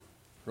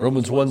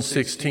Romans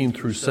 1:16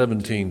 through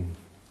 17.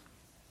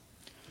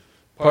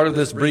 Part of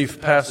this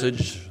brief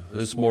passage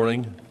this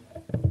morning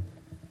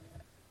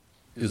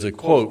is a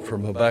quote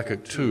from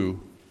Habakkuk 2.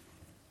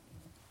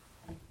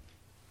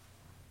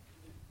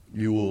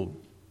 We will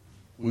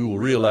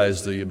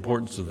realize the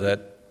importance of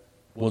that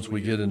once we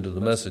get into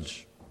the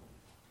message.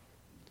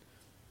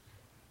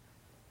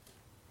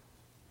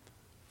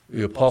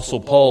 The Apostle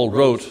Paul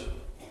wrote,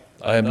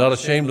 "I am not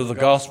ashamed of the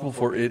gospel,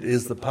 for it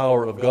is the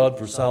power of God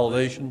for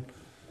salvation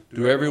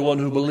to everyone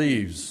who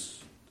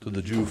believes, to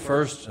the Jew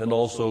first and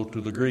also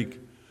to the Greek.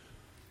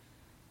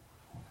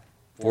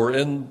 For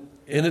in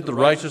it the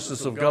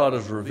righteousness of God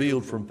is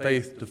revealed from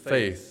faith to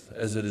faith,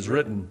 as it is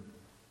written,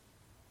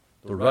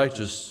 the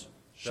righteous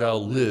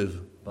shall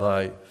live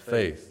by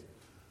faith."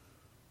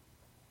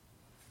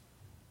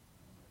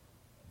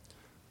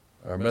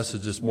 Our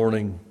message this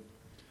morning,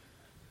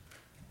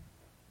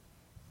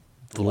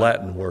 the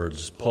Latin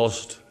words,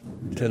 post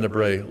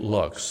tenebrae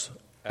lux,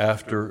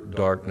 after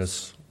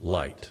darkness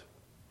light.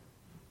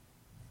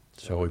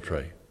 Shall we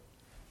pray?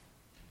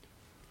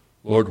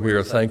 Lord, we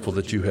are thankful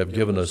that you have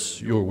given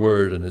us your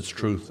word and its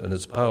truth and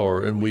its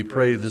power, and we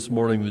pray this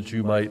morning that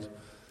you might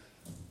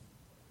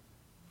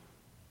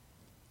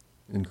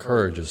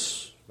encourage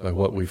us by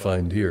what we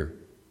find here.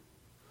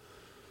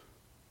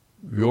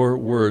 Your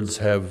words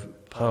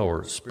have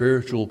power,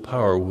 spiritual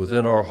power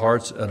within our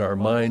hearts and our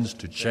minds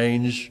to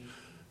change,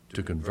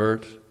 to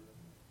convert,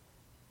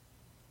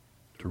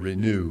 to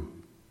renew.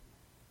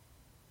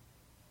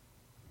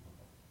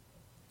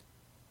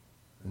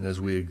 And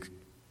as we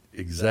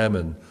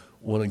examine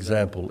one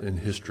example in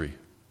history,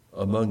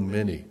 among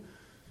many,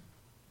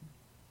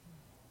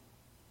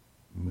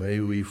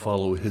 may we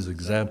follow his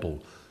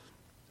example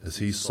as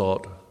he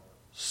sought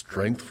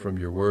strength from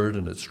your word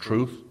and its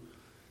truth,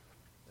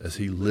 as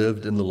he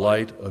lived in the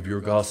light of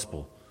your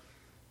gospel.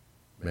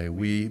 May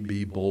we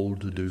be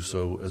bold to do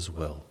so as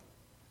well.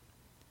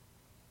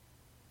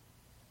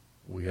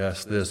 We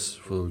ask this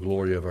for the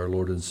glory of our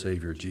Lord and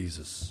Savior,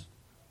 Jesus.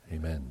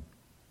 Amen.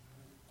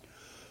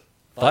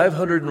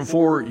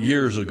 504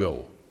 years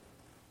ago,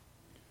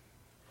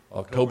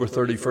 October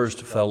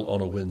 31st fell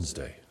on a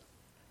Wednesday.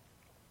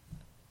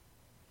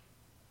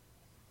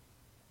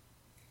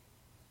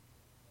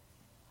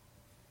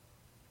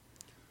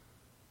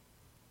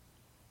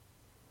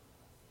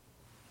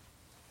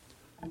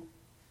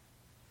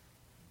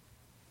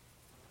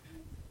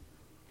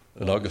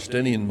 An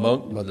Augustinian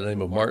monk by the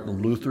name of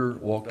Martin Luther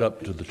walked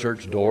up to the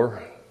church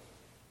door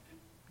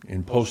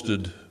and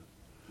posted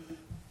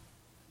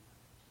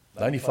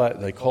 95,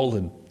 they called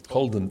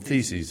them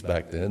theses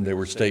back then. They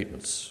were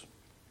statements,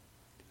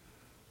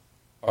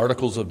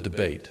 articles of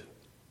debate.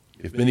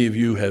 If many of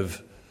you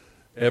have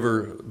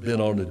ever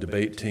been on a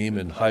debate team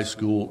in high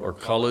school or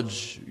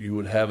college, you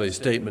would have a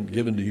statement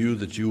given to you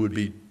that you would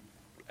be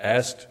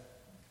asked,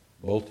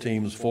 both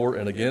teams for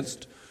and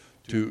against,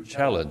 to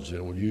challenge, and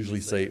it would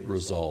usually say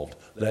resolved.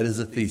 That is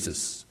a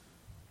thesis.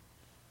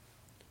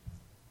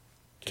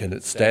 Can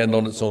it stand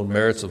on its own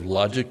merits of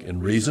logic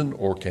and reason,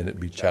 or can it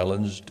be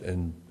challenged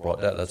and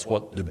brought out? That's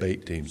what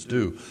debate teams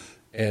do.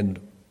 And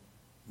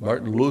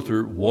Martin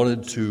Luther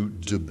wanted to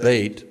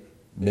debate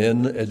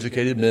men,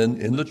 educated men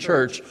in the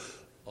church,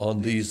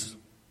 on these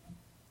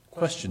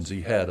questions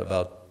he had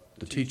about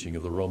the teaching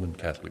of the Roman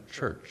Catholic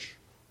Church.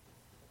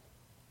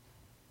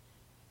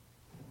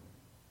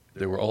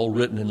 They were all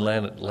written in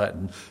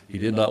Latin. He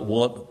did not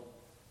want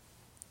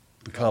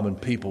the common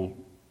people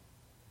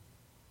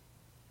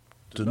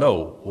to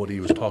know what he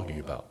was talking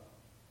about.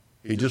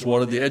 He just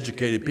wanted the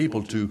educated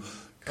people to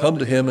come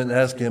to him and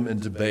ask him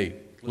and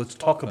debate. Let's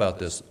talk about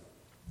this.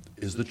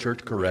 Is the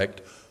church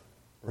correct,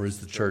 or is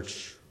the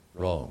church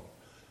wrong?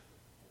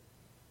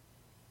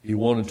 He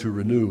wanted to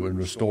renew and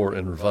restore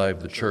and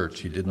revive the church.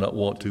 He did not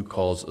want to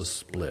cause a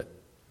split.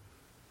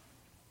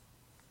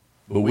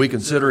 But we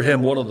consider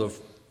him one of the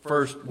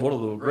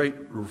great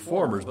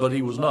reformers, but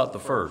he was not the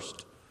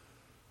first.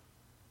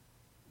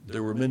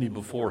 There were many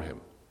before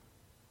him.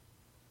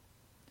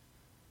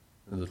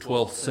 In the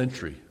 12th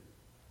century,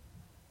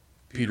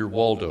 Peter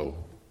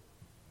Waldo,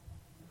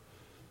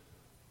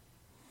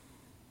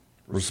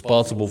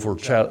 responsible for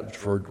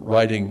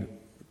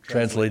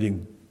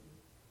translating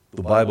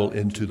the Bible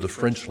into the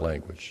French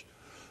language,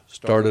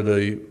 started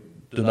a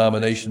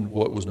denomination,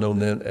 what was known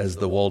then as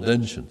the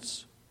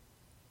Waldensians.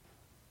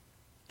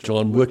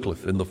 John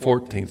Wycliffe in the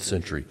 14th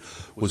century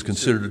was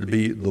considered to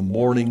be the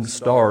morning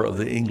star of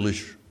the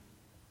English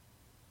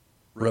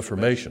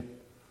Reformation.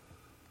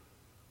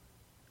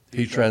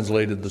 He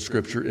translated the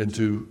scripture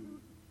into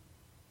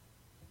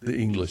the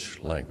English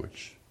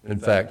language. In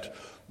fact,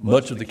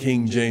 much of the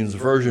King James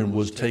Version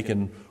was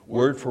taken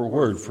word for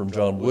word from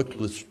John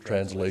Wycliffe's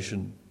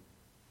translation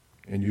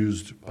and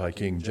used by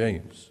King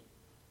James.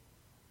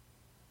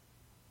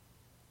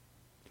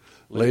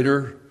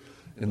 Later,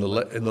 in the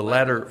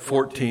latter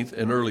 14th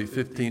and early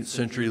 15th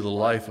century, the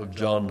life of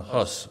John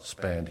Huss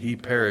spanned. He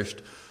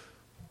perished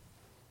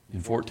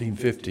in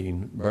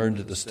 1415, burned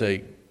at the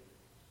stake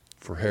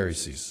for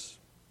heresies.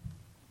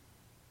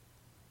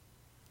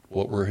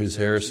 What were his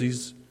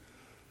heresies?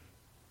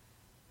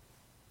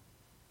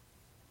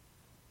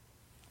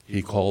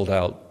 he called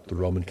out the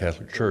Roman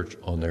Catholic Church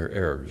on their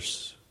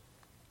errors.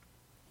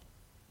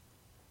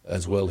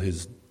 As well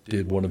as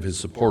did one of his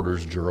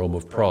supporters, Jerome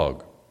of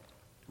Prague,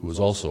 who was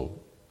also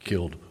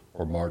killed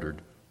or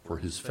martyred for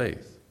his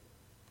faith.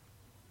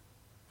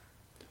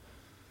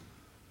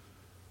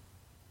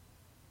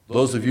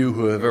 Those of you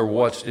who have ever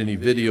watched any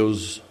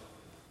videos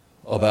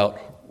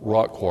about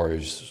rock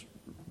quarries,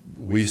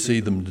 we see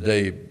them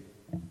today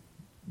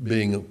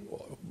being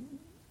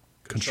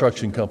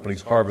construction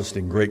companies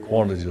harvesting great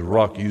quantities of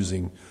rock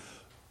using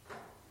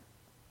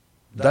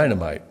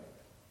dynamite.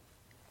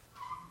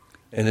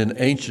 And in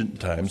ancient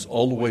times,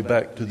 all the way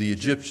back to the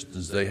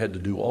Egyptians, they had to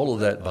do all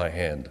of that by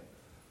hand.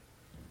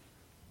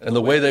 And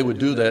the way they would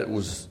do that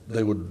was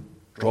they would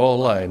draw a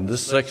line.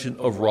 This section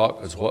of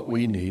rock is what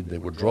we need. They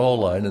would draw a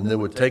line, and they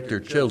would take their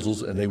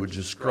chisels and they would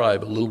just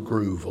scribe a little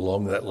groove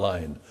along that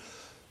line.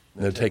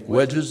 And they'd take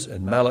wedges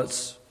and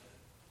mallets,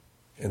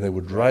 and they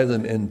would drive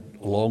them in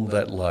along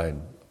that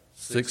line,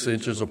 6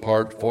 inches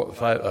apart, 4,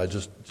 5,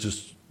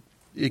 just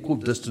equal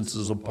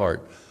distances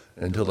apart,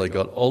 until they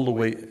got all the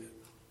way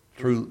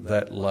through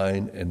that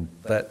line, and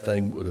that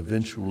thing would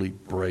eventually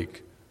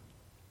break.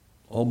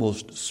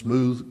 Almost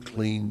smooth,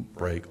 clean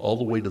break, all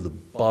the way to the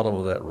bottom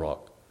of that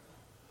rock.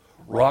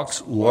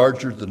 Rocks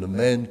larger than a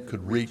man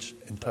could reach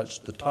and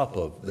touch the top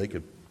of, they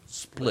could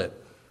split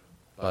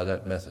by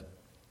that method.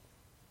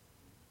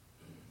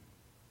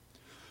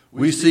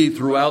 We see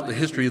throughout the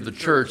history of the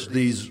church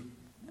these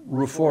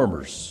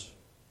reformers,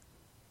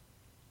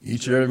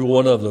 each and every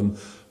one of them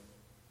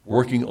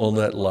working on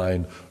that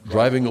line,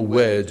 driving a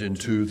wedge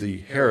into the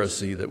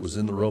heresy that was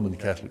in the Roman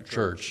Catholic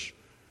Church,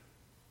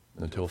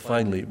 until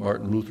finally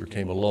Martin Luther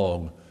came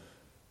along,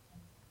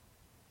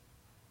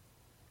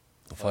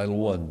 the final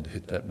one to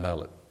hit that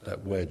mallet,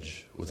 that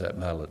wedge with that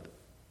mallet.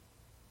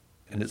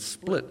 And it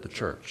split the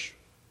church.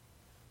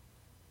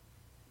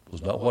 It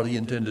was not what he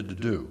intended to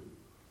do,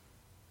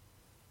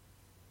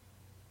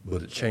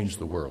 but it changed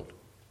the world.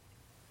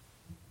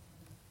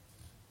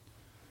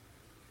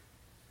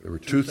 There were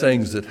two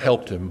things that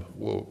helped him.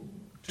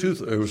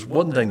 There was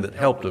one thing that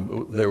helped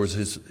him. There was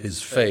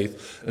his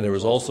faith, and there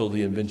was also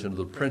the invention of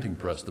the printing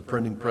press. The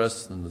printing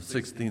press in the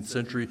 16th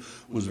century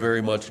was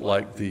very much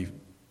like the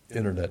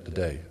internet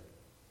today.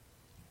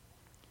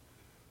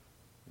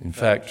 In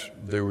fact,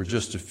 there were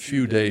just a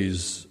few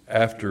days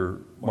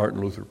after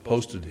Martin Luther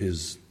posted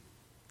his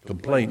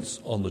complaints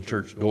on the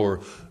church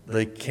door,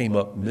 they came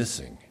up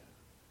missing.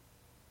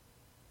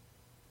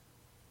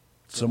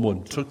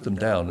 Someone took them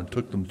down and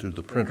took them to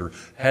the printer,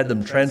 had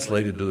them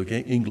translated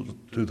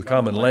to the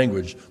common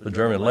language, the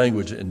German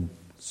language, and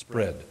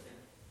spread.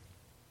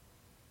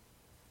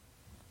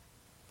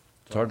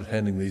 Started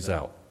handing these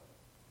out.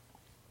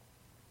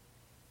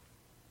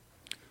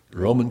 The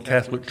Roman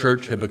Catholic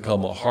Church had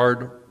become a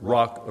hard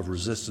rock of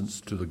resistance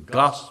to the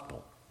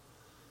gospel.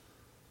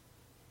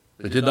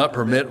 They did not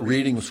permit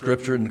reading of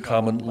Scripture in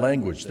common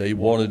language. They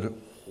wanted,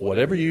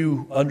 whatever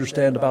you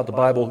understand about the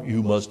Bible,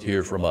 you must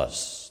hear from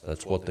us.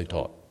 That's what they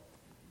taught.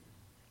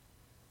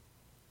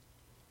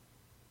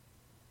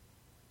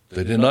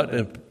 They did not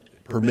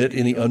permit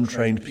any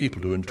untrained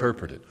people to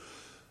interpret it.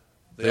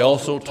 They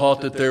also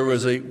taught that there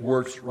was a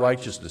works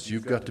righteousness.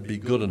 You've got to be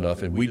good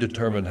enough, and we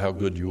determine how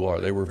good you are.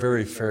 They were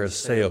very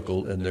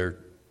pharisaical in their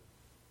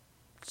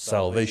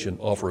salvation,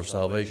 offer of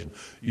salvation.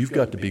 You've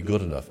got to be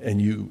good enough,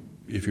 and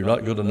if you're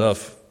not good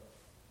enough,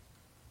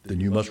 then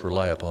you must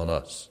rely upon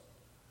us.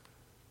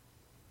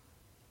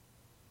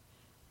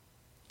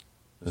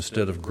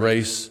 Instead of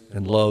grace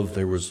and love,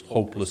 there was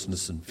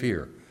hopelessness and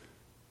fear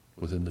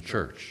within the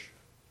church.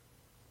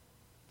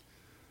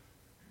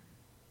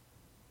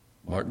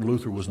 Martin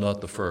Luther was not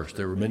the first.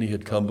 There were many who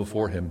had come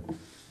before him.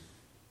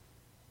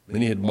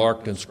 Many had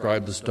marked and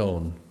scribed the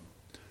stone.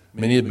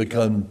 Many had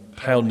begun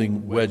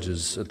pounding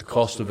wedges at the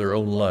cost of their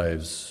own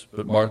lives.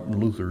 But Martin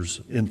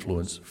Luther's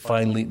influence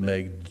finally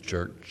made the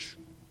church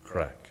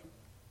crack.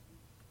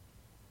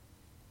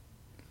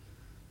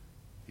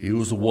 He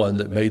was the one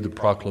that made the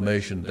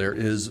proclamation, there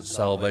is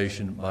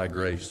salvation by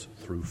grace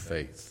through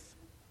faith.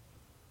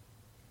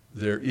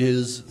 There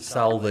is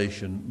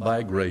salvation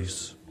by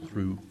grace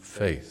through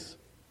faith.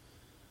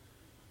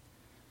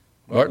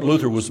 Martin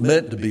Luther was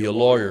meant to be a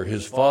lawyer.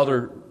 His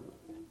father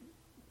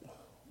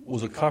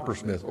was a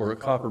coppersmith or a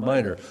copper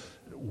miner.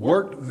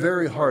 Worked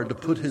very hard to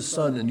put his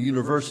son in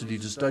university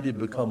to study to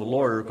become a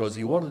lawyer because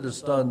he wanted his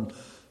son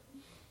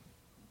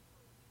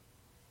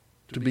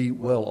to be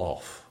well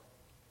off.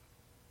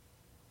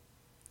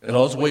 And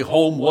on his way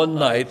home one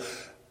night,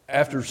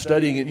 after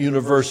studying at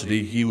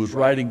university, he was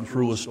riding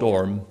through a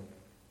storm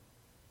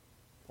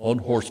on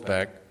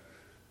horseback,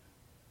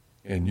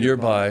 and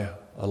nearby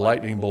a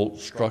lightning bolt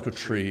struck a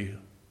tree,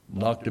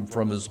 knocked him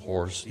from his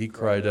horse. He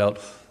cried out,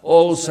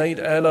 "Oh, Saint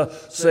Anna,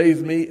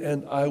 save me,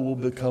 and I will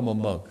become a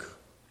monk."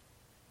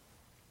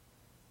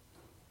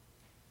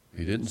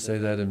 He didn't say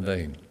that in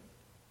vain.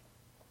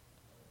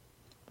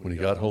 When he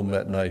got home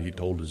that night, he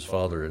told his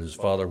father, and his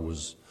father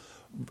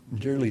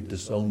nearly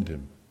disowned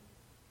him.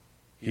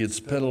 He had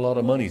spent a lot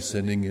of money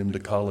sending him to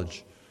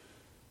college.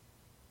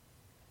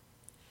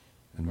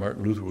 And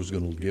Martin Luther was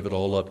going to give it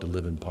all up to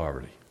live in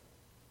poverty.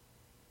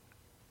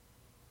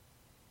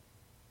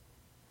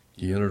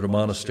 He entered a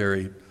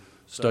monastery,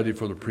 studied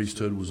for the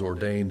priesthood, was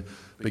ordained,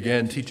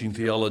 began teaching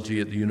theology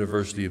at the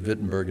University of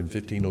Wittenberg in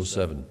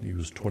 1507. He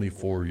was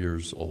 24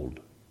 years old.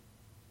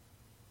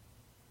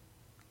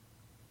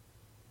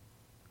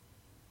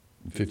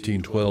 In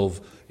 1512,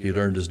 he had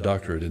earned his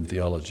doctorate in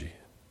theology.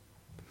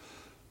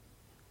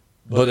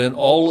 But in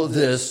all of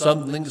this,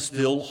 something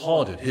still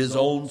haunted his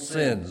own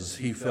sins.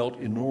 He felt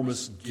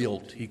enormous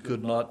guilt. He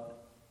could not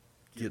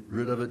get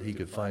rid of it. He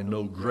could find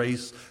no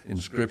grace in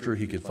Scripture.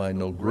 He could find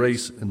no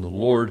grace in the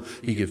Lord.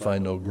 He could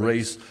find no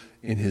grace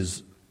in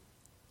his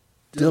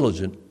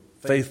diligent,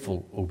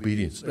 faithful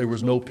obedience. There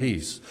was no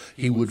peace.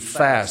 He would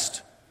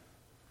fast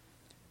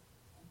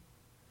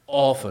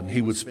often.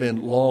 He would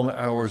spend long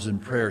hours in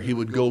prayer. He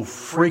would go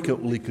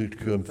frequently to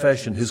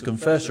confession. His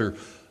confessor,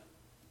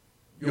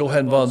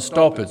 Johann von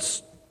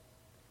Staupitz,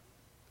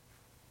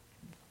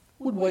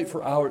 would wait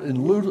for hours, and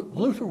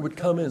Luther would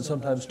come in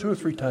sometimes 2 or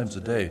 3 times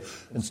a day.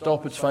 And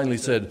Staupitz finally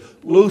said,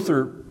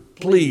 "Luther,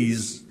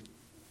 please,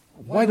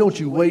 why don't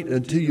you wait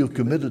until you've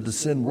committed a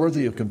sin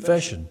worthy of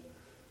confession?"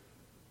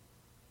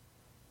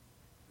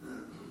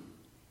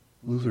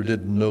 Luther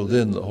didn't know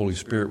then the Holy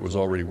Spirit was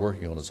already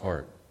working on his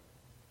heart,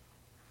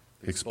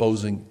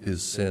 exposing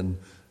his sin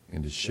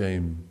and his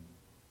shame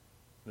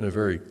in a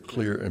very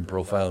clear and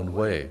profound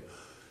way.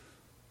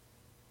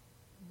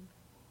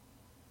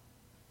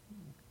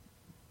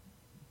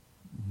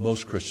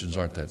 Most Christians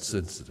aren't that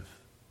sensitive.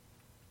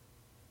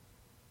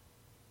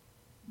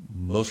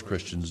 Most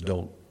Christians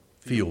don't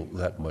feel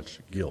that much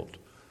guilt.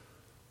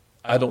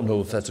 I don't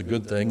know if that's a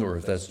good thing or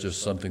if that's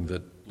just something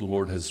that the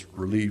Lord has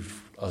relieved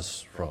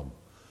us from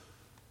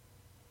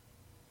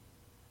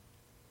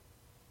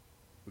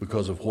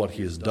because of what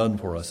He has done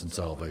for us in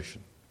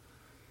salvation.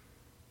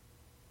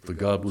 But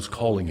God was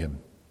calling him.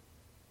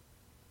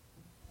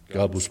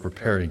 God was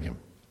preparing him.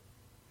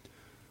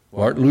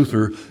 Martin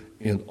Luther,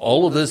 in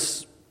all of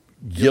this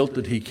guilt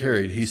that he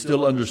carried, he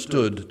still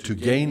understood to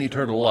gain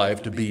eternal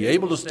life, to be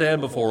able to stand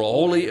before a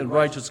holy and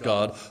righteous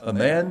God, a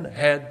man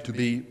had to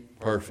be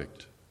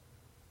perfect.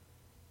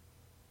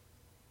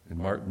 And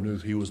Martin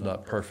Luther, he was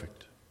not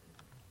perfect.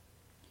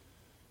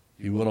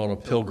 He went on a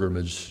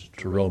pilgrimage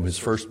to Rome, his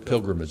first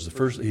pilgrimage.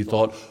 He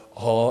thought,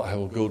 I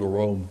will go to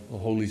Rome, the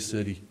holy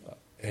city,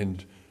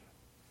 and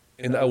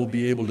I will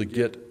be able to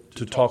get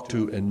to talk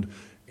to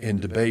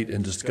and debate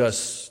and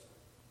discuss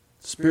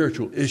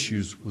spiritual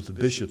issues with the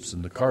bishops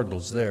and the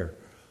cardinals there.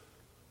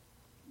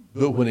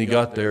 But when he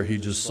got there, he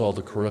just saw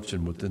the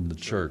corruption within the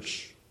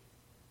church.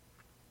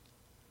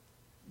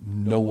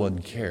 No one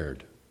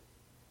cared.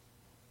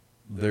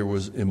 There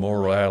was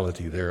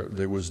immorality there.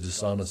 There was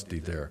dishonesty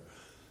there.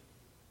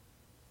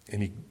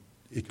 And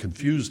it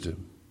confused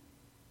him.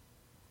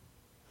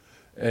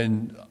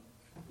 And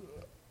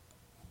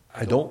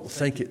I don't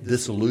think it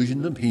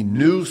disillusioned him. He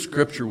knew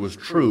Scripture was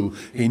true.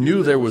 He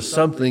knew there was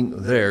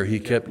something there. He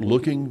kept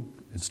looking,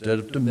 instead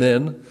of to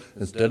men,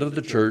 instead of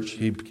the church,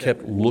 he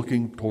kept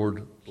looking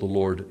toward the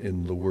Lord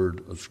in the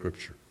Word of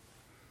Scripture.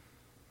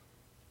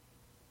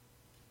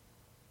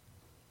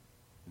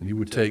 And he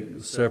would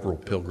take several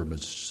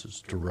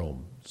pilgrimages to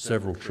Rome,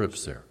 several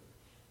trips there.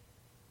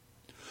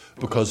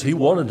 Because he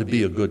wanted to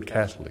be a good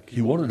Catholic.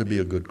 He wanted to be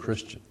a good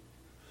Christian.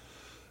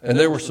 And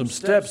there were some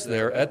steps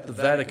there at the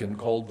Vatican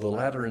called the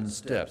Lateran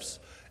Steps.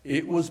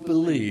 It was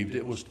believed,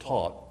 it was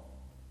taught,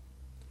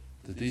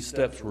 that these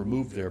steps were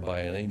moved there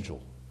by an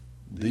angel.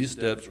 These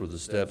steps were the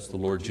steps the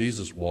Lord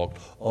Jesus walked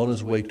on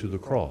his way to the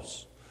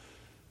cross.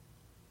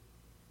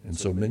 And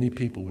so many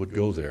people would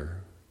go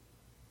there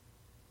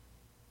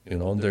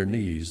and on their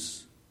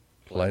knees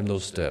climb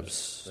those steps,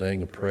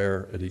 saying a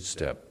prayer at each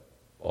step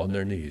on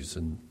their knees.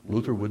 And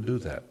Luther would do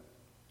that.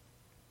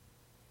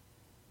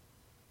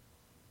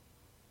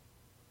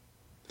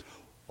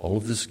 All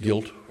of this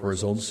guilt for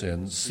his own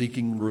sins,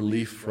 seeking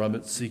relief from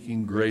it,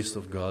 seeking grace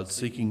of God,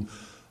 seeking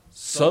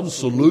some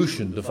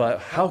solution to find,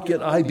 how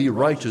can I be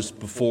righteous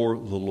before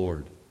the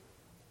Lord?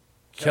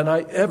 Can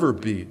I ever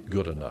be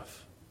good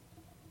enough?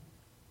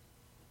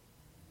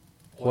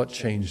 What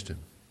changed him?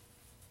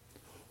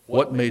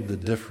 What made the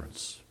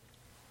difference?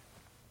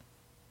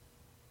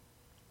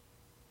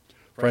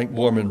 Frank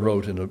Borman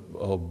wrote in a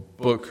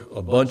book,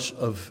 A Bunch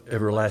of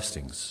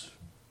Everlastings.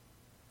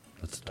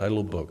 That's the title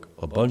of the book,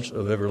 A Bunch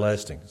of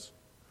Everlastings.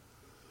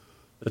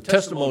 The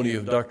testimony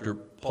of Dr.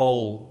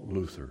 Paul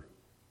Luther,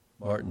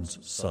 Martin's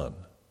son.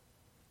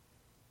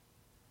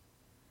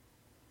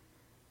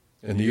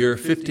 In the year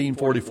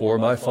 1544,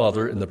 my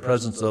father, in the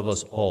presence of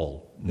us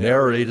all,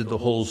 narrated the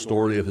whole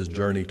story of his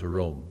journey to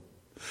Rome.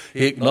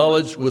 He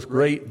acknowledged with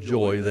great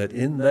joy that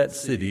in that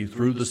city,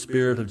 through the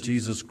Spirit of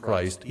Jesus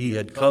Christ, he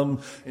had come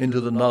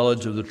into the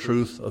knowledge of the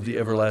truth of the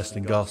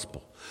everlasting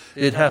gospel.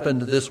 It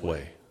happened this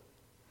way.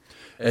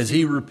 As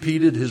he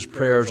repeated his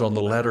prayers on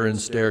the Lateran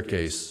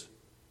staircase,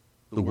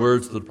 the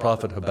words of the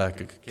prophet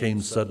Habakkuk came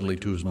suddenly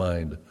to his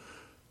mind.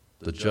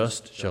 The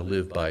just shall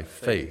live by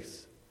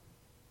faith.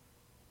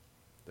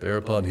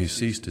 Thereupon he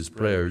ceased his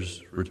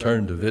prayers,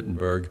 returned to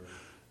Wittenberg,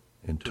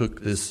 and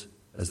took this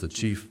as the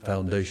chief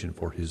foundation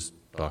for his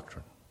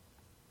doctrine.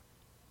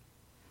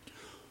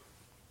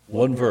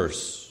 One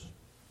verse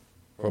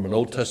from an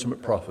Old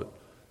Testament prophet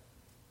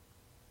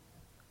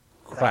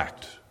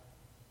cracked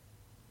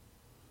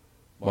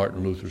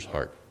Martin Luther's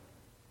heart.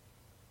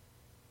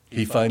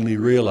 He finally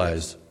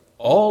realized,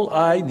 all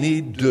I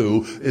need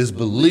do is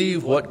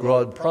believe what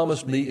God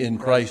promised me in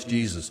Christ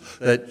Jesus,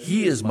 that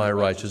He is my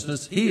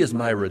righteousness, He is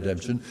my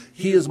redemption,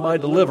 He is my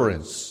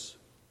deliverance,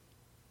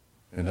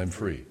 and I'm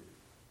free.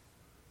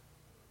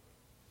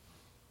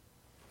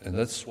 And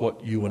that's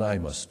what you and I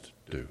must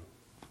do.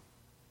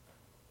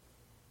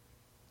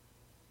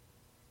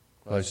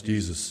 Christ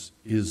Jesus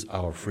is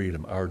our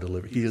freedom, our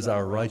deliverance. He is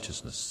our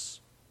righteousness.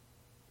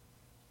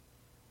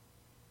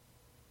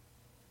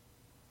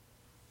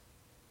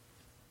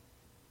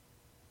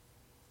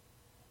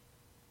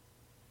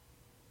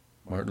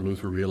 Martin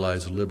Luther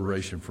realized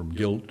liberation from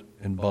guilt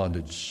and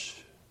bondage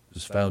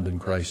is found in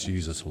Christ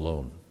Jesus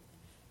alone.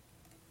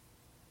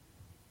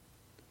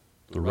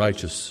 The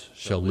righteous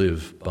shall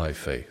live by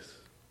faith.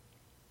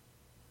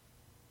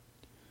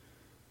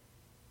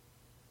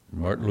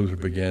 Martin Luther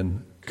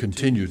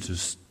continued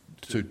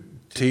to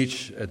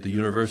teach at the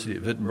University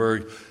of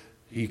Wittenberg.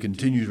 He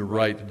continued to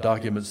write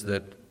documents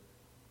that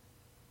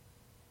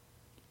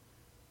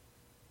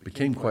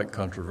became quite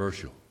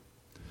controversial.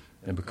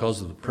 And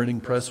because of the printing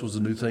press was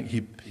a new thing,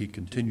 he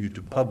continued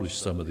to publish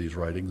some of these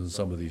writings and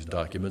some of these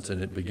documents,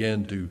 and it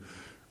began to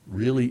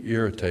really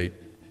irritate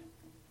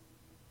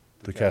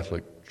the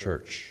Catholic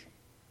Church.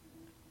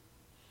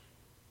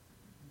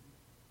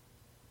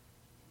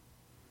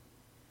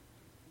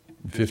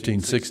 In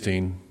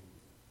 1516,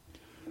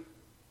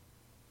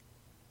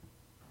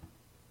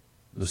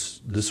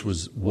 this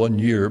was 1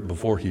 year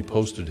before he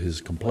posted his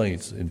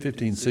complaints. In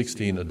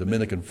 1516, a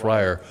Dominican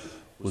friar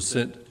was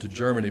sent to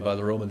Germany by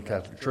the Roman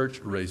Catholic Church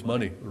to raise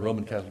money. The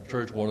Roman Catholic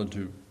Church wanted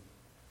to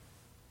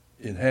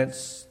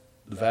enhance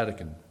the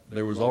Vatican.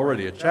 There was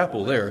already a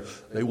chapel there.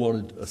 They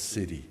wanted a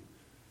city.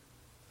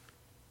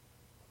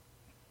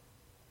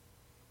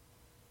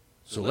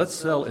 So let's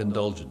sell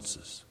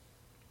indulgences.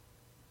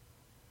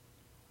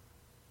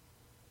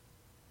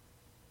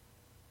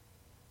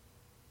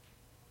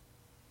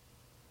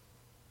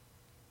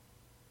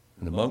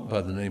 And a monk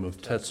by the name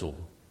of Tetzel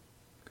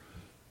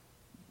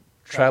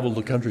traveled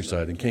the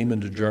countryside and came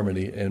into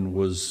Germany and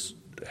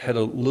had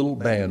a little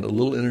band, a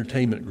little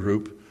entertainment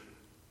group,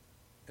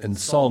 and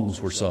songs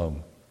were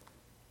sung.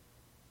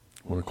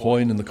 When a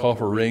coin in the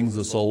coffer rings,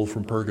 the soul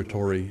from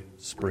purgatory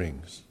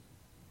springs.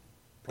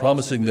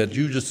 Promising that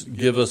you just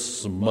give us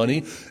some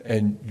money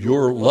and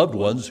your loved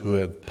ones who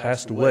have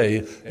passed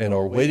away and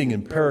are waiting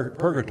in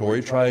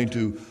purgatory trying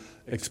to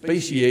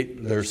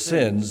expiate their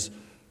sins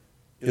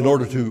in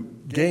order to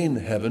gain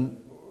heaven,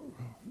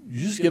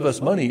 you just give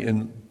us money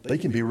and they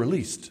can be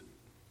released.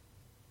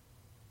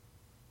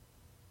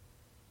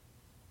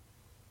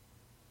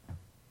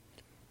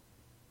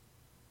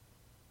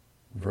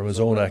 From his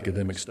own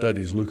academic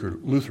studies,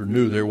 Luther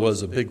knew there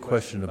was a big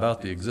question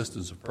about the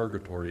existence of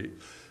purgatory.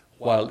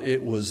 While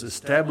it was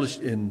had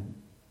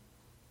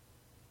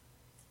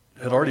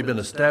already been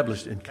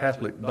established in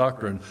Catholic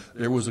doctrine,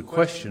 there was a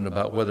question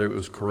about whether it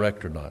was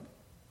correct or not.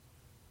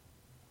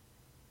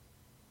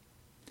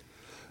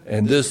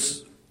 And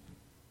this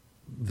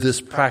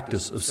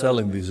practice of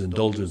selling these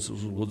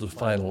indulgences was the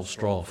final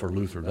straw for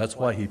Luther. That's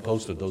why he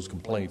posted those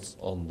complaints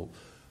on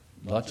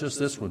not just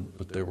this one,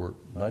 but there were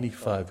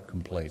 95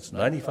 complaints,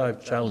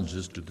 95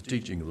 challenges to the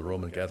teaching of the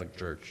Roman Catholic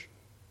Church.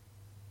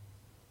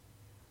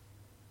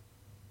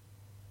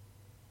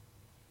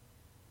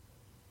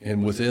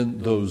 And within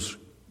those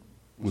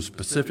was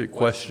specific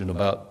question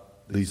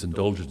about these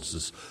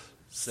indulgences,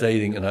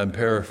 stating, and I'm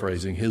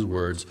paraphrasing his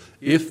words,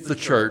 if the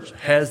church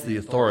has the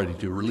authority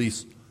to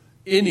release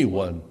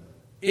anyone,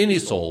 any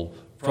soul,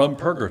 from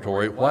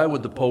purgatory, why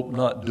would the Pope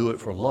not do it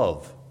for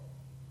love?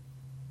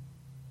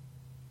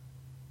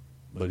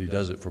 But he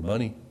does it for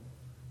money.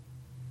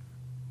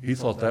 He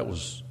thought that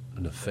was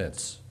an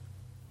offense.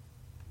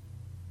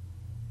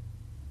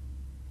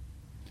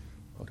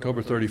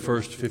 October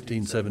 31st,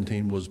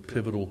 1517 was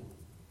pivotal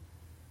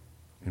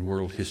in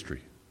world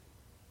history.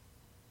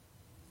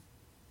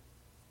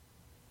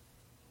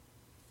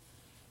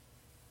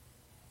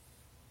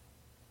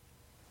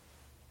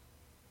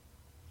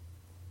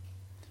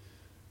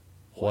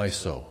 Why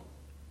so?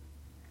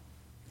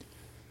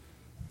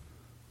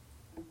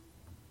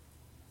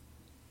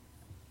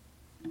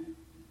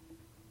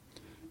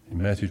 In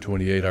Matthew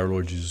 28, our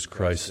Lord Jesus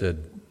Christ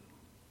said,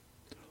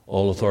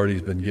 all authority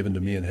has been given to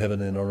me in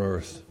heaven and on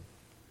earth.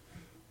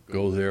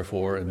 Go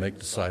therefore and make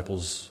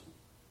disciples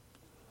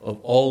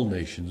of all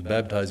nations,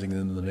 baptizing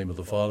them in the name of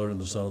the Father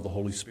and the Son and the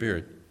Holy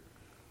Spirit,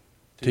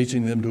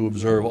 teaching them to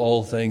observe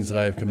all things that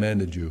I have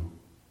commanded you.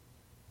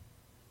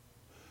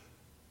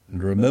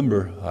 And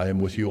remember, I am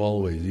with you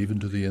always, even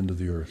to the end of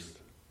the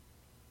earth.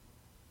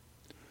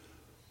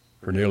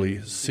 For nearly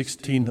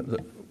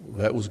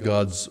that was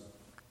God's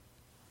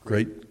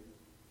great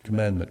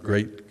commandment,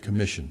 great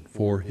commission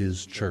for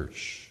his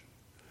church.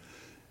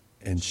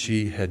 And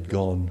she had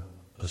gone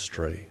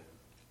astray.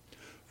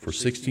 For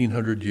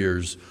 1,600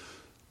 years,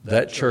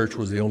 that church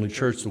was the only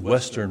church the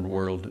Western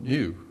world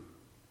knew.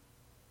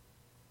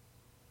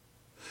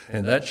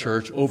 And that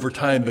church, over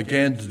time,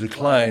 began to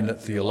decline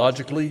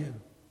theologically,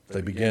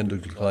 they began to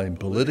decline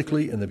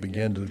politically, and they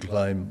began to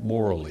decline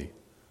morally.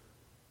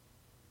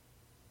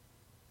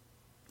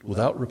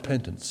 Without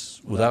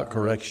repentance, without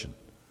correction.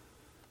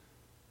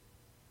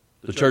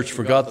 The church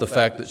forgot the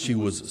fact that she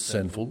was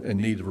sinful, in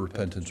need of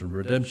repentance and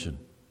redemption.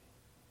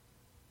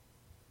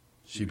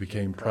 She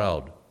became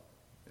proud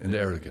and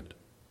arrogant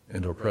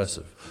and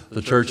oppressive.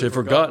 The church had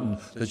forgotten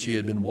that she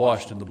had been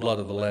washed in the blood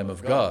of the Lamb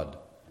of God.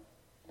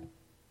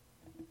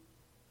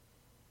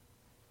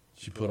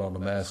 She put on a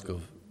mask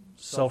of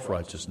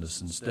self-righteousness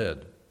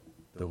instead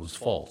that was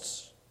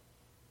false.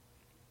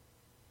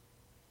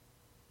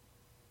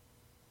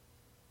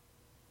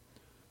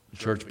 The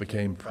church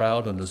became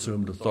proud and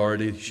assumed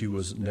authority she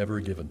was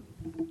never given.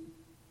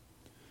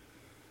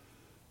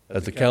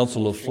 At the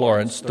Council of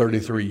Florence,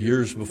 33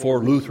 years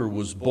before Luther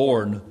was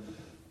born,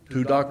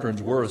 two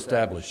doctrines were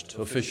established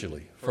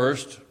officially.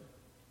 First,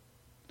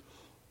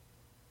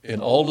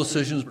 in all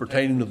decisions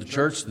pertaining to the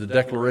church, the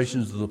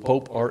declarations of the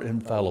Pope are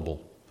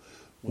infallible.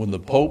 When the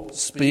Pope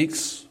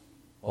speaks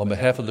on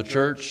behalf of the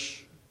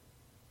church,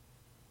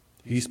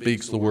 he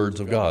speaks the words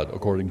of God,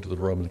 according to the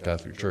Roman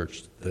Catholic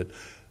Church, that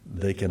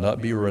they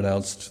cannot be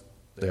renounced,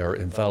 they are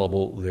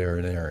infallible, they are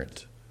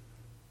inerrant.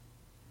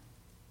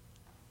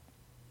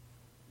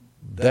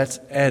 That's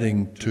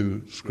adding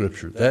to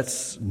Scripture.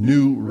 That's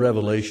new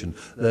revelation.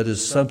 That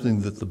is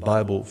something that the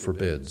Bible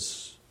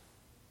forbids.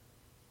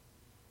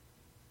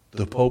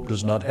 The Pope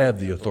does not have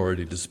the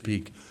authority to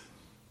speak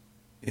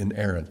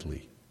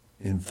inerrantly,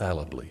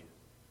 infallibly.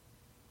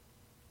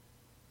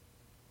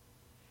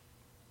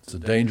 It's a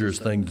dangerous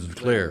thing to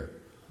declare.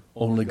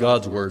 Only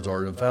God's words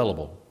are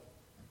infallible.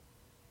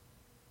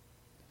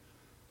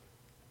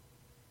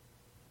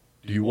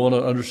 Do you want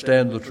to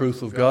understand the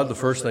truth of God? The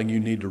first thing you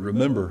need to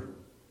remember,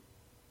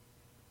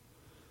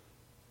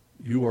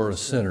 you are a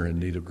sinner in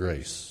need of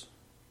grace.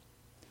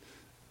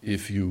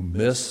 If you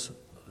miss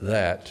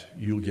that,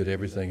 you'll get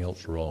everything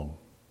else wrong.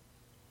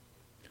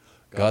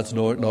 God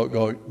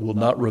will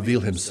not reveal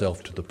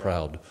himself to the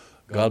proud.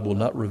 God will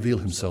not reveal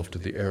himself to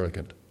the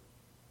arrogant.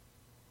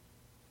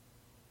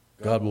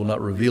 God will not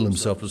reveal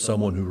himself to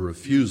someone who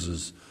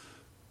refuses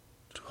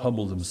to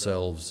humble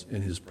themselves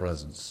in his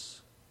presence.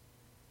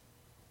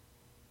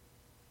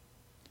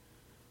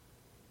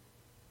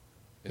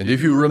 And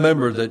if you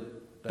remember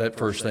that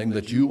first thing,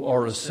 that you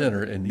are a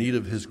sinner in need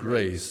of his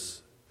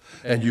grace,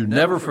 and you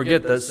never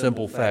forget that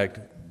simple fact,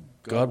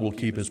 God will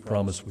keep his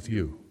promise with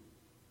you.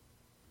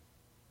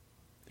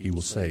 He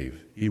will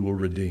save. He will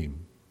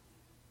redeem.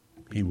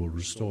 He will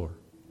restore.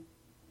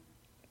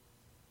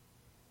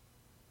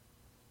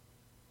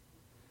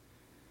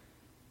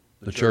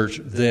 The church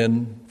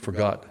then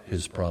forgot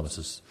his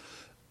promises.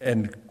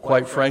 And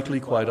quite frankly,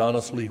 quite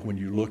honestly, when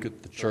you look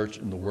at the church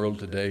in the world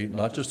today,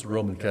 not just the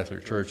Roman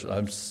Catholic Church,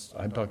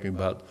 I'm talking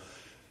about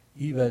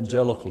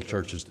evangelical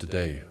churches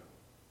today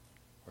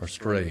are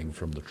straying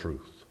from the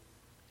truth.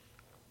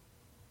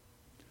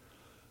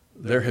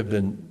 There have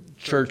been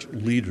church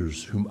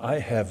leaders whom I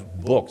have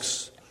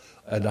books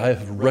and I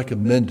have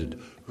recommended,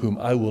 whom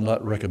I will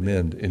not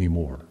recommend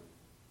anymore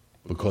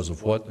because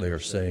of what they are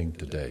saying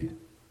today.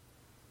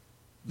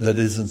 That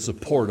is in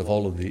support of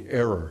all of the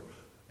error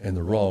and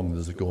the wrong that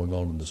is going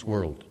on in this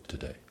world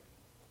today.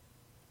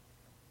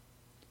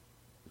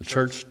 The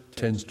church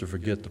tends to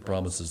forget the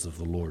promises of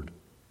the Lord.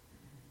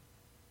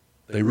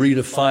 They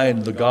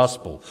redefine the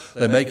gospel.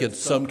 They make it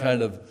some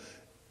kind of,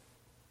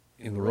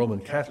 in the Roman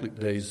Catholic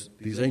days,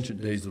 these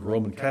ancient days of the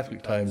Roman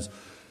Catholic times,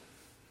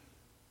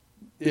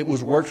 it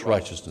was works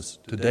righteousness.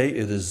 Today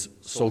it is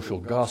social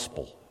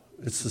gospel.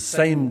 It's the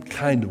same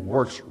kind of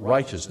works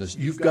righteousness.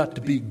 You've got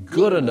to be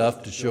good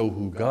enough to show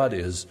who God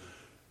is,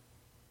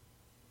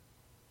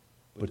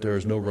 but there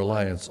is no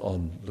reliance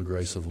on the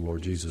grace of the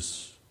Lord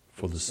Jesus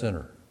for the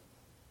sinner.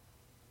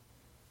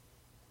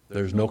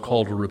 There's no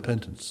call to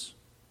repentance.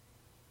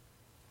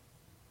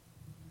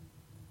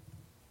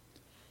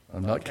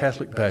 I'm not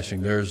Catholic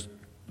bashing. The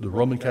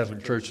Roman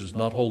Catholic Church does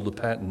not hold the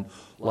patent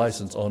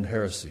license on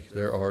heresy.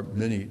 There are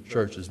many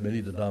churches,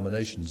 many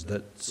denominations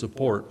that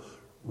support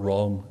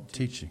wrong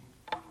teaching.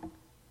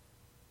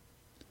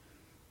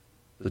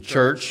 The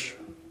church,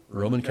 the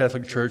Roman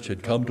Catholic Church,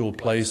 had come to a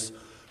place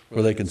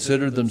where they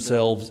considered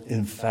themselves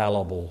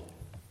infallible.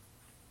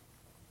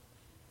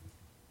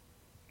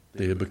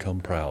 They had become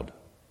proud.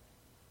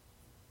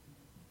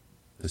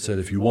 They said,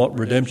 if you want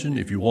redemption,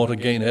 if you want to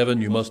gain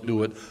heaven, you must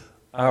do it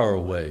our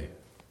way.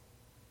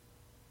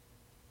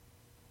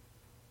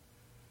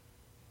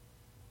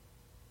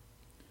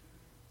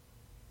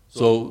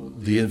 So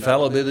the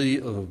infallibility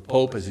of the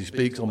Pope as he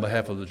speaks on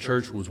behalf of the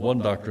church was one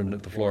doctrine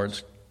at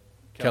the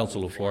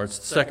Council of Florence.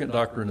 The second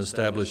doctrine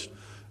established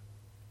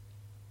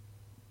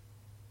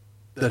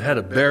that had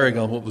a bearing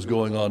on what was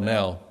going on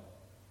now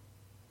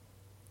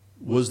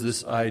was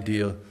this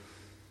idea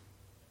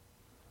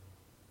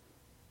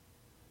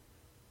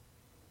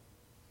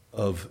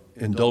of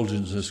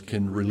indulgences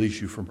can release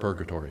you from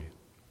purgatory.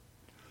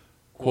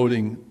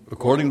 quoting,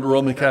 according to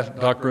Roman Catholic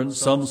doctrine,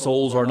 some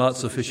souls are not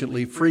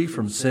sufficiently free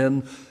from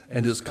sin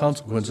and its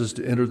consequences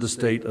to enter the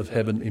state of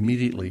heaven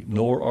immediately,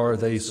 nor are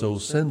they so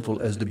sinful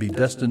as to be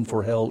destined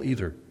for hell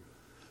either.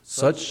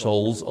 Such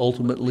souls,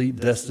 ultimately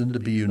destined to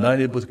be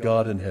united with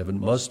God in heaven,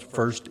 must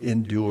first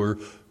endure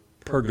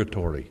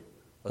purgatory,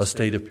 a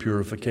state of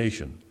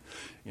purification.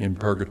 In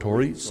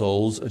purgatory,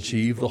 souls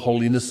achieve the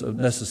holiness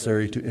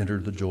necessary to enter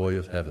the joy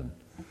of heaven.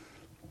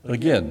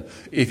 Again,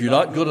 if you're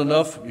not good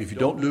enough, if you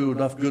don't do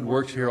enough good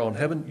works here on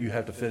heaven, you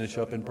have to finish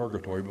up in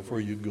purgatory before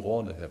you go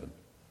on to heaven.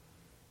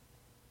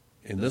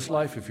 In this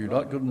life, if you're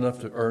not good enough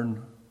to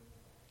earn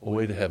a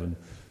way to heaven,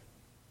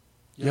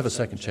 you have a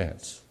second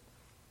chance.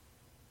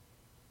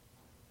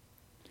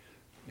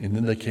 And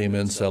then they came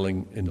in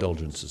selling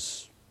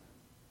indulgences.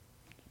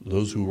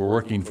 Those who were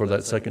working for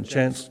that second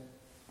chance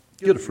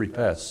get a free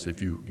pass if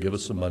you give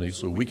us some money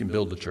so we can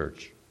build the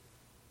church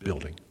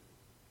building.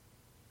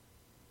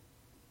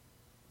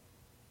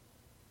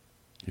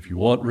 If you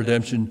want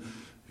redemption,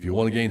 if you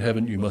want to gain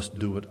heaven, you must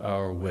do it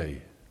our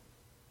way.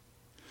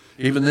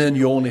 Even then,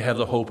 you only have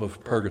the hope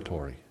of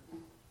purgatory.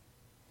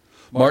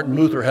 Martin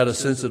Luther had a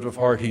sensitive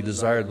heart. He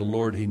desired the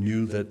Lord. He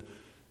knew that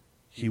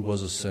he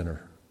was a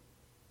sinner.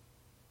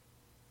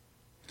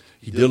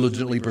 He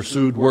diligently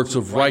pursued works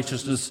of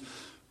righteousness,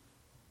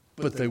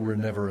 but they were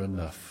never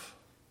enough.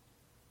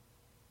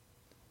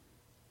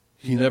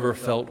 He never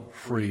felt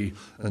free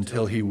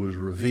until he was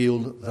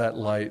revealed that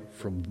light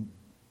from,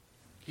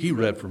 he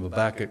read from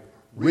Habakkuk,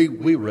 we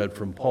read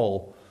from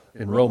Paul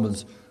in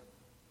Romans,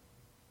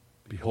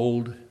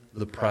 behold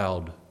the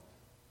proud.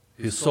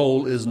 His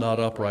soul is not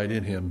upright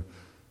in him,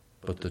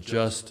 but the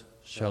just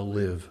shall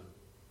live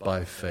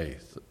by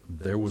faith.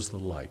 There was the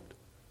light.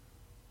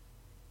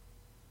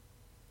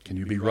 Can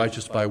you be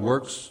righteous by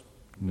works?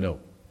 No.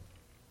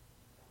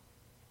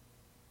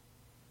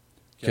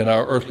 Can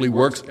our earthly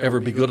works ever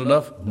be good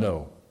enough?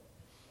 No.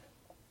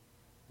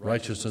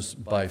 Righteousness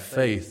by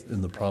faith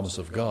in the promise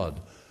of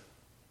God.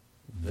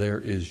 There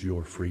is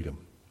your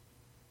freedom.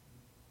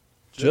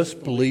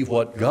 Just believe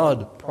what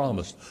God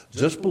promised.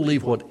 Just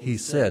believe what He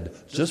said.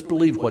 Just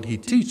believe what He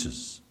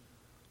teaches.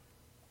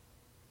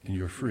 And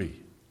you're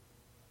free.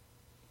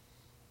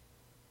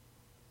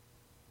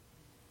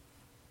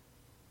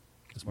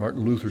 As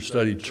Martin Luther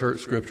studied church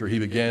scripture, he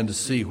began to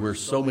see where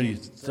so many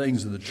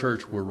things in the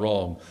church were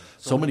wrong.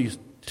 So many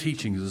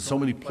teachings in so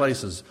many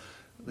places,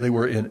 they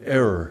were in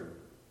error.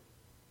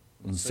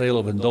 And the sale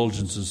of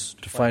indulgences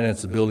to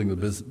finance the building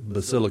of the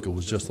basilica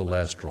was just the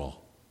last straw.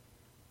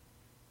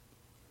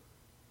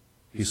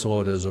 He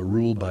saw it as a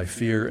rule by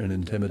fear and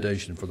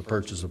intimidation for the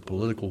purchase of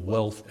political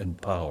wealth and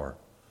power.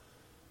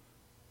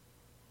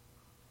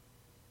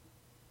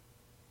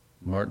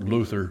 Martin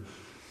Luther,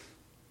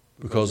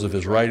 because of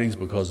his writings,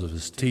 because of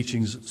his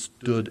teachings,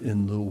 stood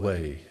in the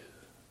way.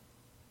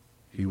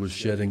 He was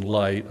shedding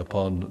light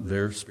upon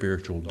their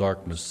spiritual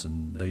darkness,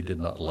 and they did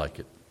not like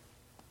it.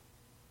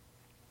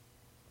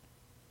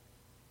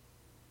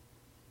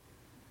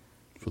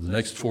 For the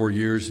next 4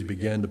 years, he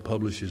began to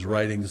publish his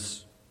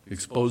writings,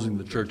 exposing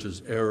the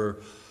church's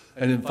error.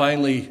 And then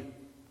finally,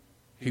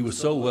 he was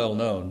so well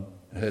known,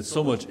 had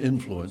so much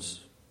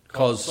influence,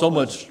 caused so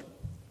much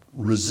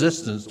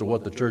resistance to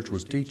what the church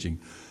was teaching,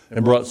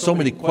 and brought so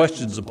many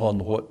questions upon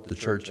what the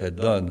church had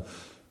done,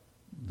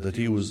 that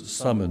he was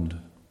summoned.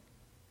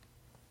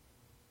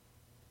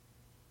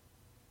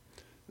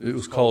 It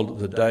was called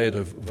the Diet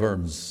of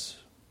Worms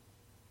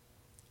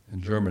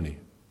in Germany.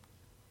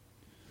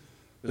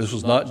 This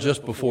was not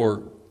just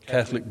before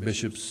Catholic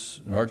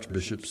bishops and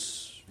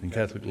archbishops and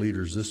Catholic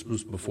leaders. This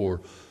was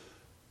before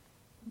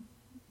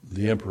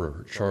the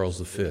Emperor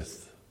Charles V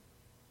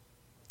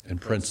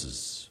and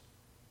princes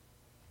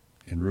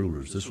and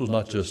rulers. This was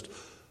not just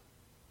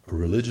a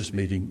religious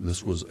meeting.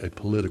 This was a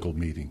political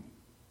meeting.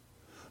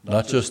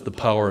 Not just the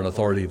power and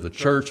authority of the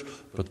church,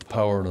 but the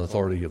power and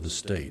authority of the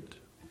state.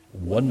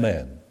 One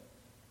man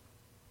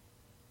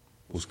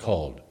was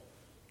called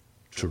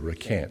to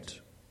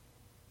recant,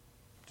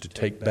 to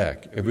take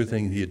back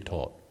everything he had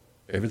taught,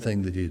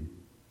 everything that he had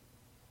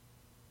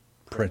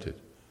printed.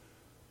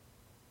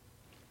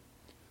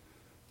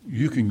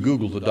 You can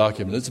Google the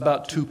document. It's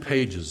about 2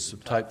 pages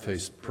of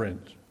typeface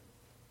print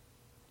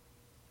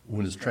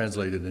when it's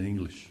translated in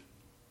English.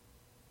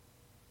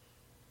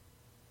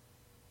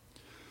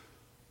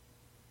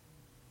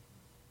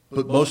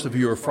 But most of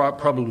you are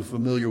probably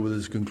familiar with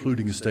his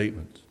concluding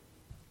statement.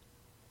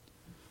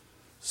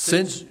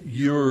 Since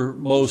your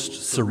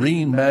most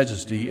serene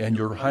majesty and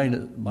your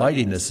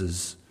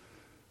mightinesses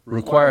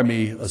require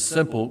me a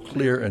simple,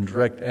 clear, and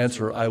direct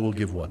answer, I will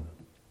give one.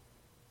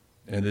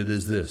 And it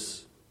is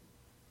this: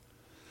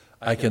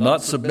 I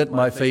cannot submit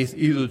my faith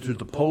either to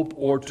the Pope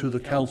or to the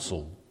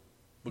Council,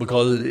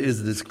 because it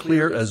is as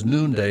clear as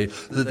noonday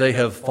that they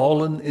have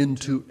fallen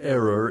into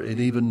error and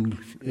even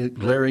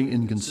glaring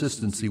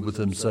inconsistency with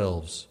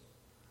themselves.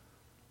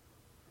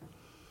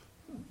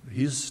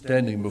 He's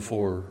standing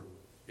before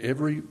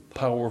every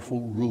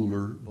powerful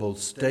ruler, both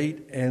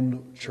state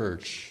and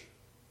church.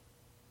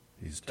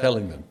 He's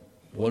telling them,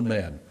 one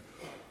man,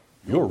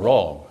 you're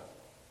wrong.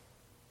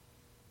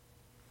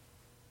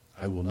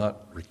 I will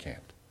not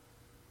recant.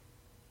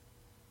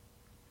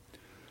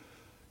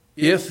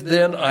 If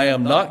then I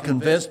am not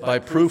convinced by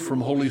proof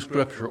from Holy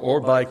Scripture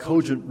or by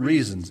cogent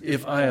reasons,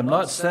 if I am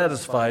not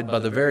satisfied by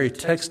the very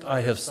text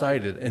I have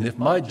cited, and if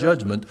my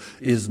judgment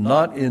is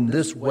not in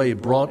this way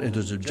brought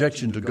into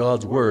subjection to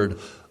God's word,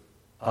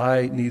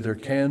 I neither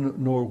can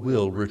nor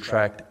will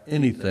retract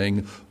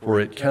anything, for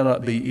it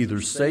cannot be either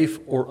safe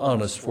or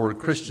honest for a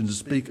Christian to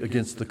speak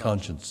against the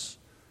conscience.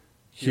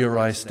 Here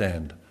I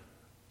stand.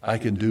 I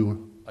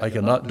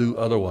cannot do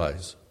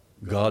otherwise.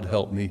 God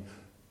help me.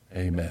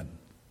 Amen.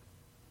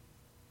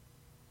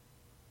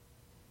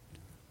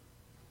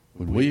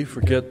 When we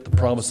forget the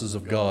promises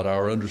of God,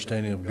 our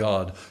understanding of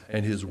God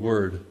and His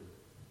Word,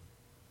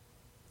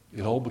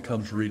 it all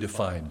becomes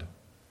redefined.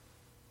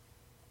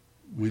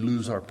 We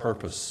lose our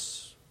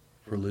purpose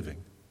for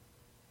living.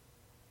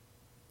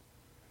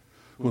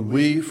 When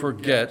we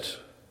forget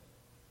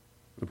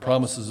the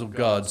promises of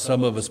God,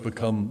 some of us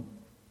become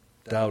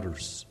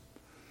doubters.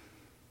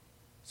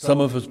 Some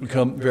of us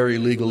become very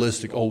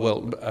legalistic. Oh,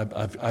 well,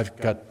 I've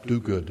got to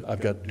do good.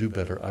 I've got to do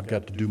better. I've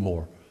got to do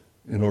more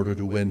in order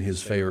to win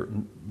His favor.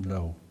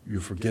 No,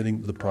 you're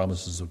forgetting the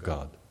promises of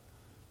God.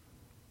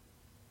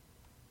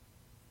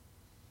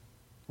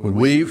 When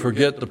we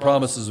forget the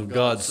promises of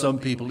God, some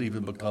people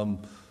even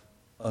become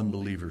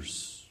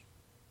unbelievers.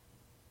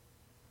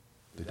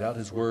 They doubt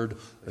His word.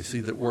 They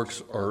see that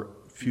works are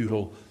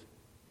futile.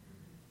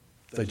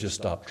 They just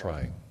stop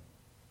trying.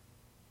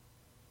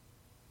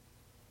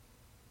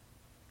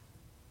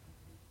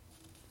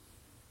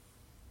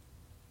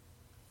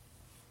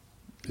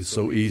 It's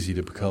so easy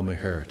to become a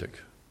heretic.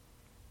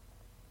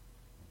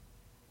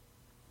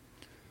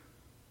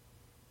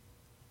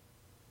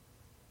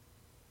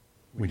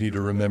 We need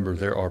to remember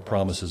there are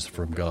promises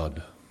from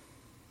God.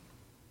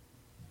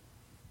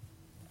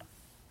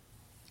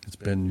 It's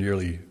been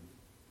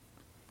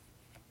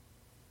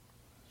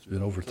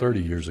over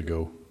 30 years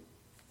ago.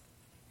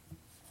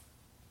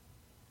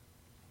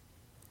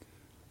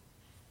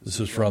 This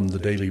is from the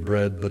Daily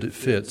Bread, but it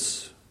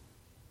fits.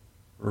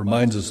 It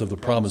reminds us of the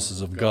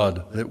promises of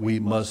God that we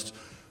must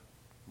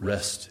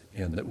rest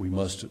in, that we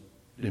must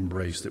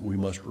embrace, that we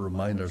must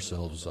remind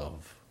ourselves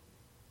of.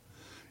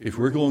 If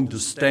we're going to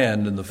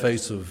stand in the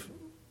face of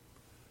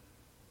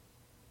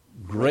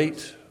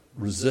great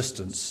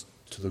resistance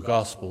to the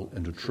gospel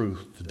and to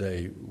truth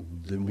today,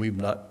 then we've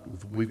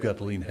got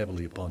to lean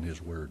heavily upon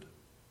His word.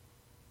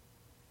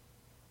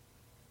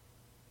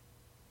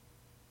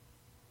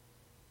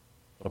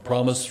 A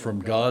promise from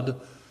God,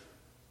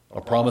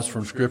 a promise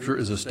from Scripture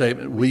is a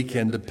statement we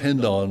can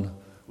depend on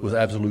with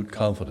absolute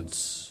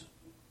confidence.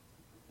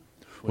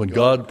 When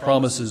God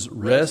promises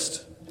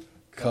rest,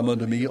 come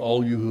unto me,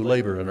 all you who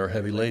labor and are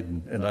heavy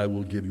laden, and I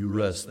will give you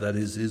rest. That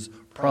is His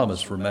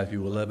promise from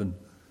Matthew 11.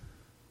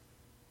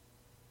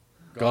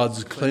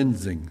 God's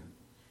cleansing.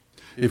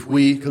 If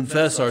we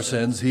confess our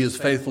sins, He is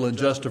faithful and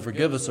just to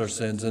forgive us our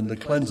sins and to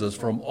cleanse us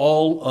from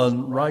all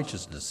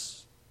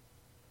unrighteousness.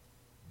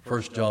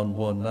 1 John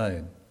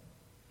 1:9.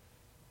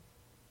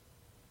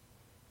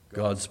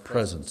 God's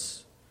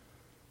presence.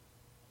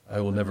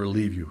 I will never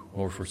leave you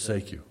or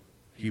forsake you.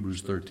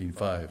 Hebrews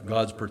 13:5.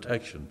 God's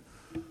protection.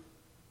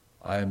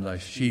 I am thy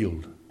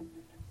shield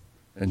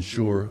and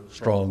sure,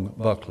 strong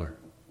buckler.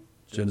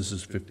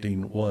 Genesis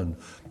 15:1.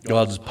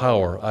 God's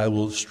power. I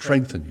will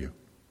strengthen you.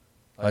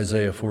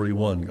 Isaiah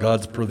 41.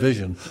 God's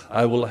provision.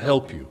 I will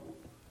help you.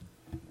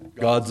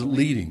 God's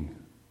leading.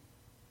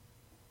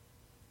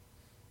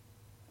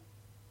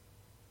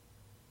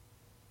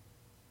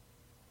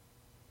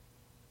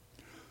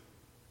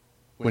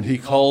 When He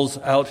calls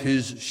out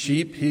His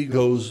sheep, He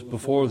goes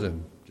before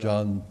them.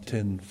 John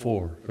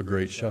 10:4, a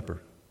great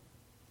shepherd.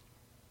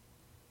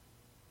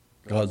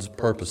 God's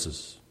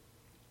purposes.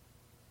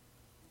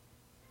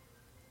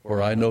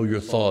 For I know your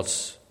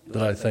thoughts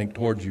that I think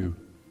toward you,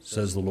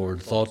 says the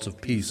Lord, thoughts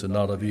of peace and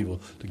not of evil,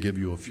 to give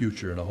you a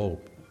future and a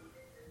hope.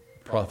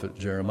 Prophet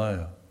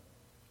Jeremiah.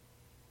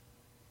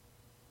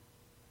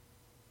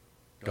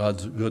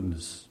 God's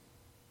goodness.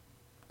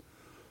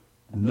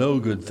 No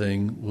good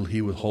thing will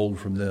He withhold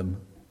from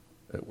them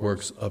that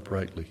works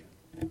uprightly.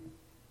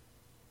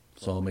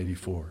 Psalm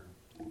 84.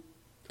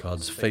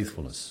 God's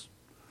faithfulness.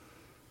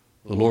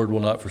 The Lord will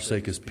not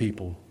forsake His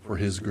people for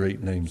His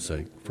great name's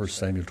sake. 1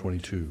 Samuel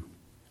 22.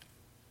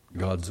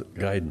 God's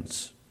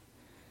guidance.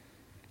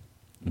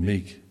 The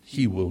meek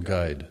He will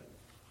guide.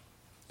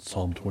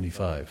 Psalm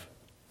 25.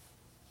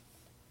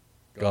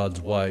 God's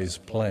wise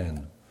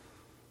plan.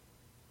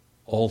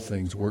 All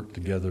things work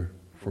together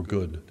for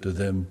good to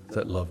them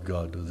that love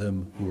God, to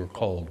them who are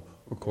called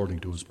according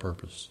to His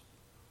purpose.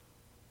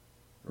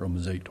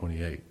 Romans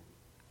 8:28.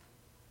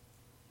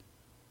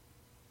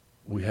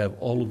 We have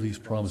all of these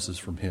promises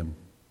from Him.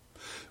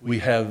 We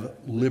have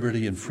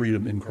liberty and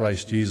freedom in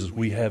Christ Jesus.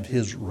 We have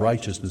His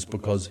righteousness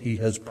because He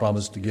has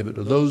promised to give it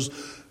to those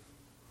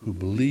who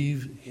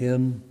believe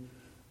Him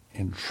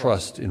and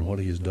trust in what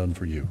He has done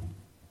for you.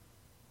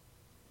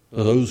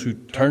 Those who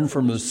turn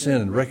from their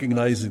sin and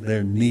recognizing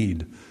their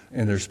need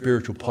and their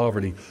spiritual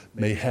poverty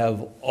may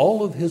have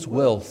all of His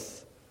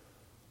wealth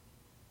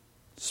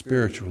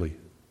spiritually,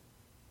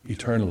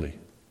 eternally,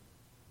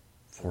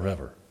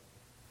 forever.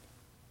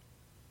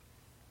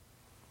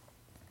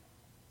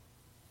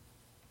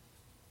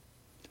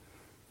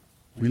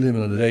 We live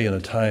in a day and a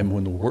time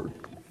when the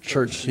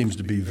church seems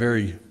to be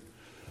very,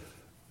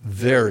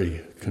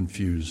 very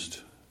confused.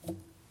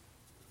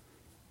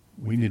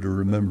 We need to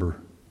remember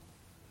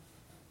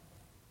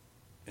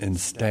and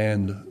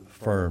stand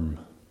firm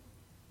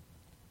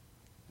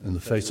in the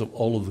face of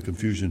all of the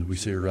confusion we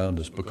see around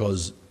us,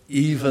 because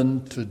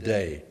even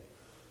today,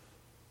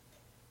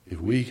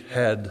 if we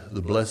had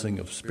the blessing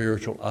of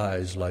spiritual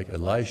eyes like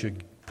Elijah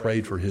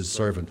prayed for his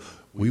servant,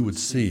 we would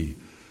see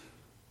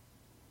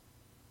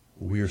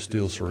we are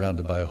still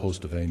surrounded by a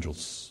host of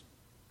angels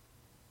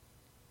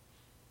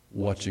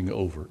watching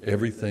over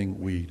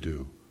everything we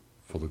do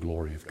for the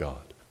glory of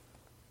God.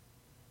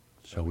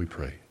 Shall we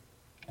pray?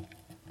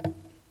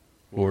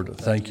 Lord,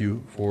 thank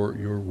you for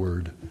your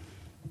word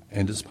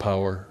and its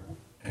power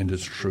and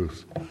its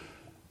truth.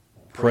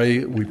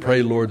 We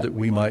pray, Lord, that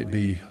we might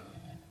be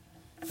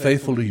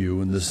faithful to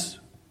you in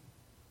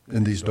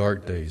these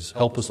dark days.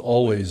 Help us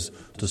always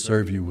to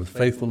serve you with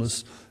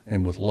faithfulness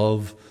and with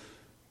love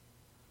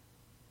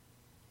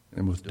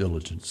and with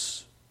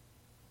diligence.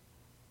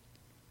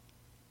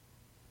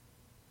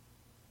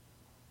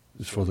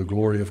 It's for the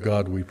glory of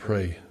God we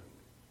pray.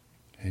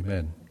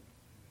 Amen.